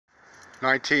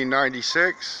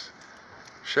1996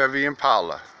 Chevy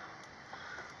Impala.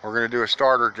 We're going to do a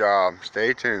starter job.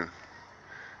 Stay tuned.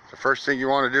 The first thing you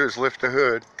want to do is lift the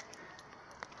hood.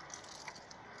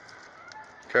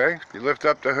 Okay, you lift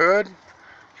up the hood,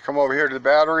 you come over here to the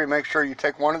battery, make sure you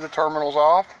take one of the terminals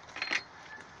off.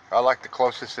 I like the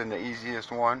closest and the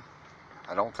easiest one.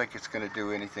 I don't think it's going to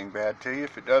do anything bad to you.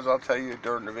 If it does, I'll tell you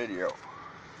during the video.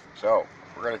 So,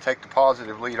 we're going to take the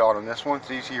positive lead on this one. It's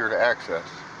easier to access.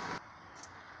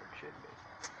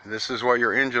 This is what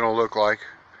your engine will look like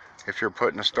if you're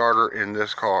putting a starter in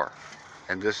this car.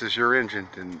 And this is your engine,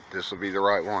 then this will be the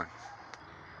right one.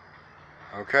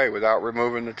 Okay, without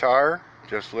removing the tire,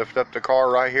 just lift up the car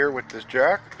right here with this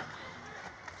jack.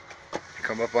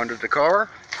 Come up under the car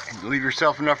and leave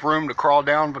yourself enough room to crawl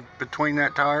down between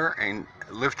that tire and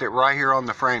lift it right here on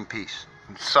the frame piece.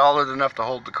 It's solid enough to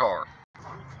hold the car.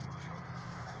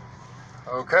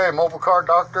 Okay, mobile car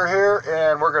doctor here,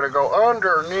 and we're going to go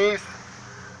underneath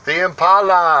the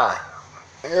Impala.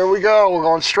 Here we go. We're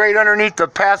going straight underneath the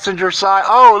passenger side.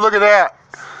 Oh, look at that.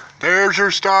 There's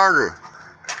your starter.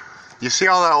 You see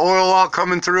all that oil all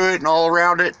coming through it and all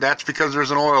around it? That's because there's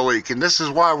an oil leak. And this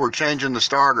is why we're changing the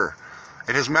starter.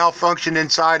 It has malfunctioned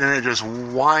inside and it just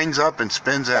winds up and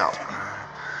spins out.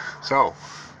 So,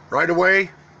 right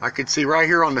away, I can see right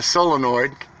here on the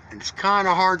solenoid, and it's kind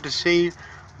of hard to see,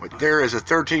 but there is a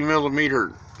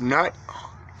 13mm nut.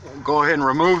 Go ahead and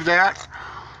remove that.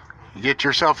 You get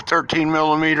yourself a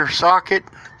 13mm socket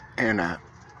and a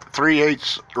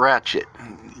 3/8 ratchet.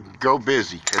 Go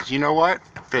busy, because you know what?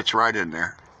 It fits right in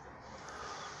there.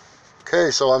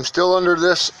 Okay, so I'm still under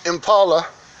this Impala,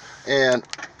 and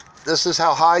this is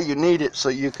how high you need it so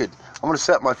you could, I'm going to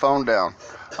set my phone down.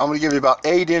 I'm going to give you about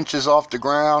 8 inches off the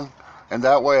ground, and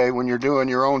that way when you're doing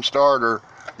your own starter,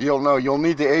 you'll know you'll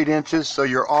need the 8 inches so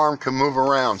your arm can move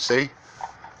around, see?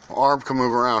 Arm can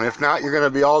move around. If not, you're going to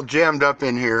be all jammed up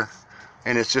in here,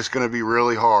 and it's just going to be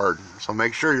really hard. So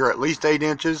make sure you're at least 8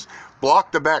 inches.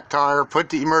 Block the back tire, put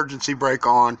the emergency brake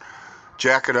on,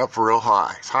 jack it up real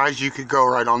high as you could go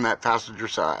right on that passenger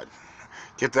side.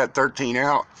 Get that 13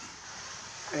 out,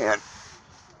 and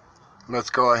let's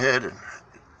go ahead and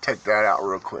take that out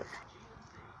real quick.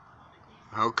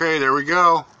 Okay, there we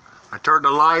go. I turned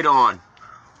the light on.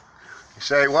 You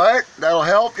say, what? That'll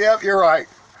help? Yep, you're right.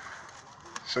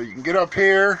 So you can get up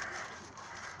here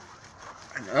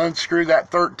and unscrew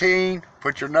that 13,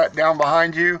 put your nut down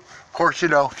behind you. Of course, you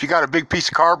know, if you got a big piece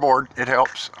of cardboard, it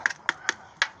helps.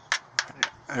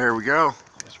 There we go.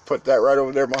 Just put that right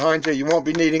over there behind you. You won't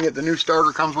be needing it. The new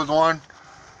starter comes with one.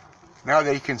 Now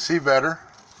that you can see better,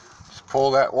 just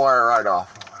pull that wire right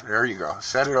off. There you go.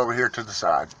 Set it over here to the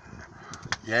side.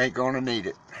 You ain't going to need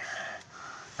it.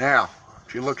 Now,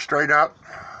 if you look straight up,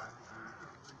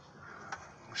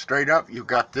 you've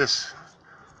got this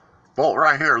bolt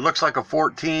right here. It looks like a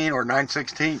 14 or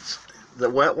 9/16, the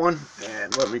wet one.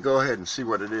 And let me go ahead and see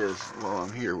what it is while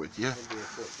I'm here with you.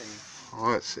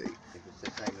 Well, let's see. It's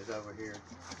the same as over here.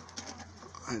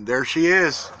 And there she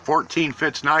is. 14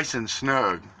 fits nice and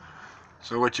snug.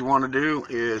 So what you want to do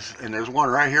is, and there's one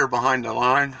right here behind the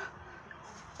line,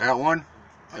 that one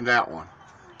and that one.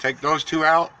 Take those two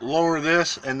out, lower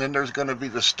this, and then there's going to be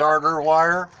the starter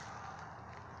wire,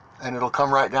 and it'll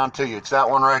come right down to you. It's that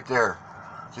one right there.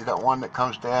 See that one that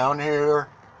comes down here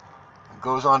and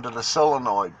goes onto the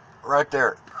solenoid right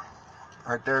there.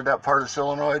 Right there, that part of the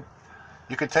solenoid.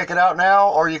 You can take it out now,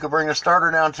 or you can bring the starter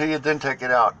down to you, then take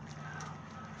it out.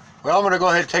 Well, I'm going to go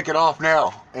ahead and take it off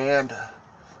now, and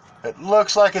it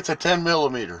looks like it's a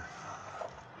 10mm.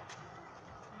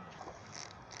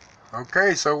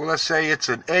 Okay, so let's say it's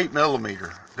an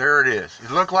 8mm. There it is.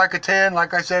 It looked like a 10,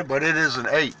 like I said, but it is an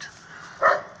 8.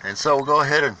 And so we'll go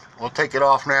ahead and we'll take it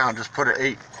off now and just put an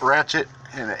 8 ratchet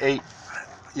and an 8.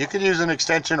 You can use an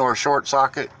extension or a short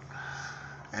socket,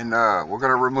 and we're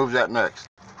going to remove that next.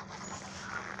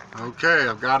 Okay,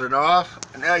 I've got it off,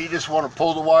 and now you just want to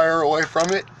pull the wire away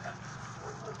from it,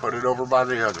 put it over by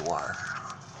the other wire.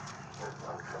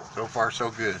 So far, so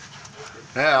good.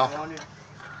 Now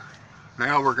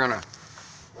we're going to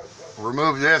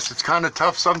remove this. It's kind of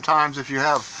tough sometimes. If you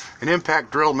have an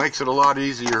impact drill, it makes it a lot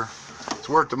easier. It's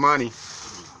worth the money.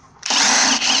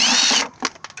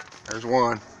 There's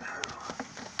one.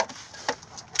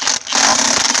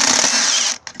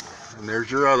 And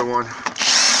there's your other one.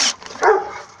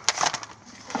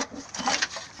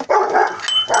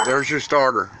 There's your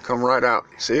starter. Come right out.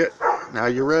 See it? Now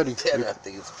you're ready. Yeah, that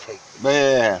thing is caked.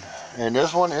 Man, and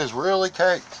this one is really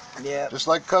caked. Yeah. Just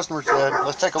like the customer said.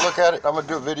 Let's take a look at it. I'm going to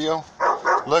do a video.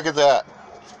 Look at that.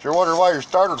 If you're wondering why your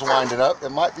starter's winding up, it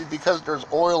might be because there's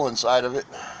oil inside of it.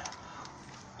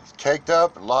 It's caked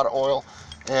up, a lot of oil.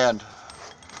 And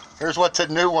Here's what the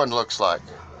new one looks like.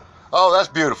 Oh, that's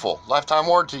beautiful. Lifetime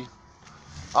warranty.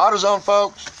 AutoZone,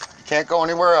 folks. You can't go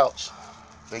anywhere else.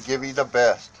 They give you the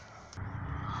best.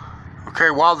 Okay,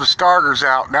 while the starter's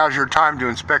out, now's your time to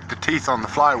inspect the teeth on the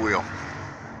flywheel.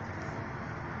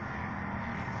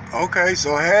 Okay,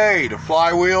 so hey, the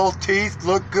flywheel teeth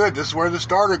look good. This is where the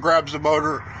starter grabs the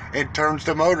motor and turns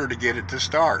the motor to get it to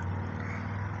start.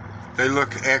 They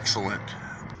look excellent.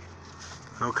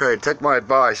 Okay, take my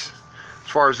advice.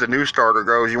 As far as the new starter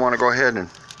goes, you want to go ahead and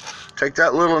take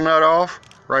that little nut off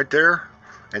right there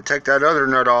and take that other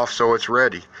nut off so it's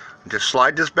ready. Just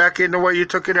slide this back in the way you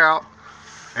took it out,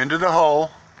 into the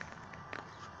hole,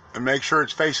 and make sure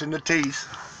it's facing the teeth.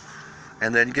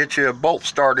 And then get you a bolt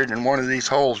started in one of these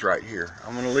holes right here.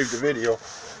 I'm going to leave the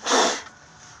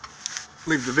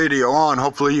video on.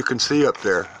 Hopefully you can see up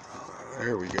there.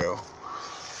 There we go.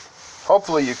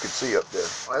 Hopefully you can see up there.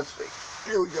 Let's see.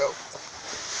 Here we go.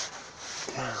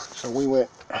 So we went,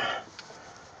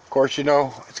 of course, you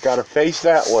know, it's got to face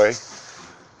that way.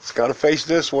 It's got to face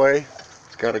this way.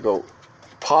 It's got to go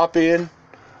pop in.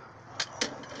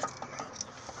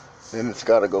 Then it's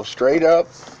got to go straight up.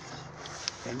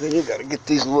 And then you got to get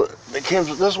these,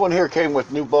 this one here came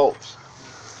with new bolts.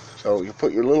 So you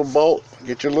put your little bolt,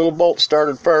 get your little bolt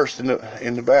started first in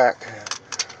the back.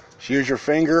 Just use your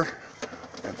finger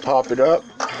and pop it up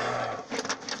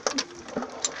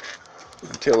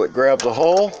until it grabs a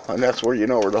hole, and that's where you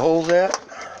know where the hole's at.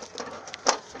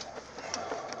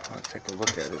 Let's take a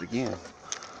look at it again.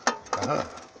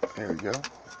 There we go.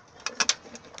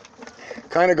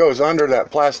 Kind of goes under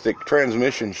that plastic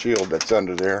transmission shield that's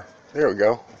under there. There we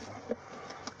go.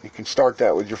 You can start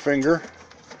that with your finger.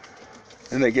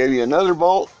 And they gave you another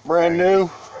bolt, brand new.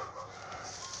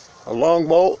 A long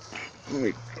bolt. Let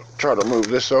me try to move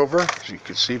this over so you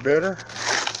can see better.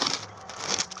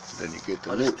 Then you get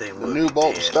the new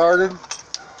bolt started.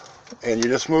 And you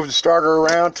just move the starter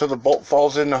around till the bolt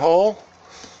falls in the hole.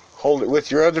 Hold it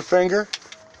with your other finger.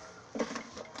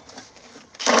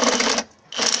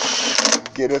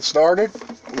 Get it started.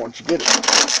 Once you get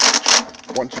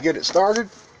it started,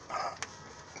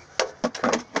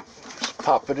 okay, just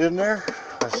pop it in there.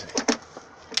 Let's see.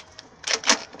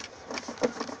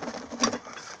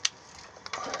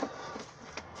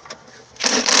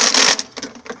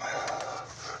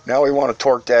 Now we want to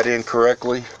torque that in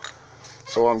correctly.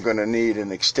 So I'm going to need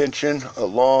an extension, a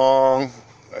long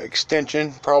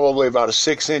extension, probably about a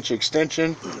 6-inch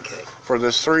extension for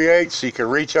this 3/8, so you can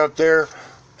reach up there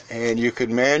and you could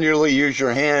manually use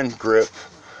your hand grip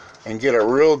and get a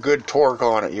real good torque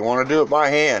on it. You want to do it by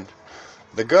hand.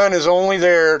 The gun is only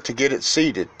there to get it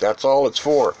seated. That's all it's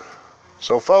for.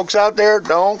 So folks out there,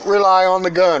 don't rely on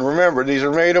the gun. Remember, these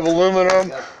are made of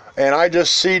aluminum, and I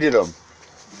just seated them.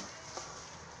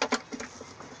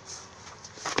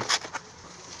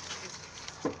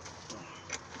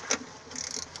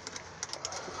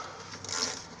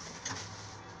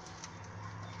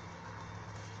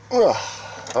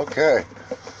 Okay.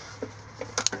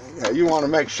 Now you want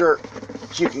to make sure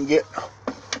that you can get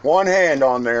one hand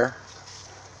on there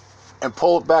and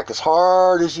pull it back as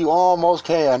hard as you almost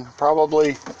can,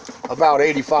 probably about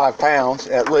 85 pounds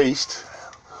at least.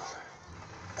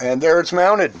 And there it's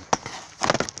mounted.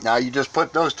 Now you just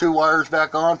put those 2 wires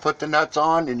back on, put the nuts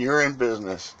on, and you're in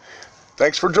business.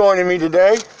 Thanks for joining me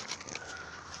today.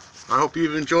 I hope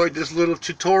you've enjoyed this little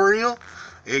tutorial.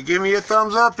 Give me a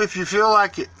thumbs up if you feel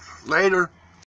like it. Later.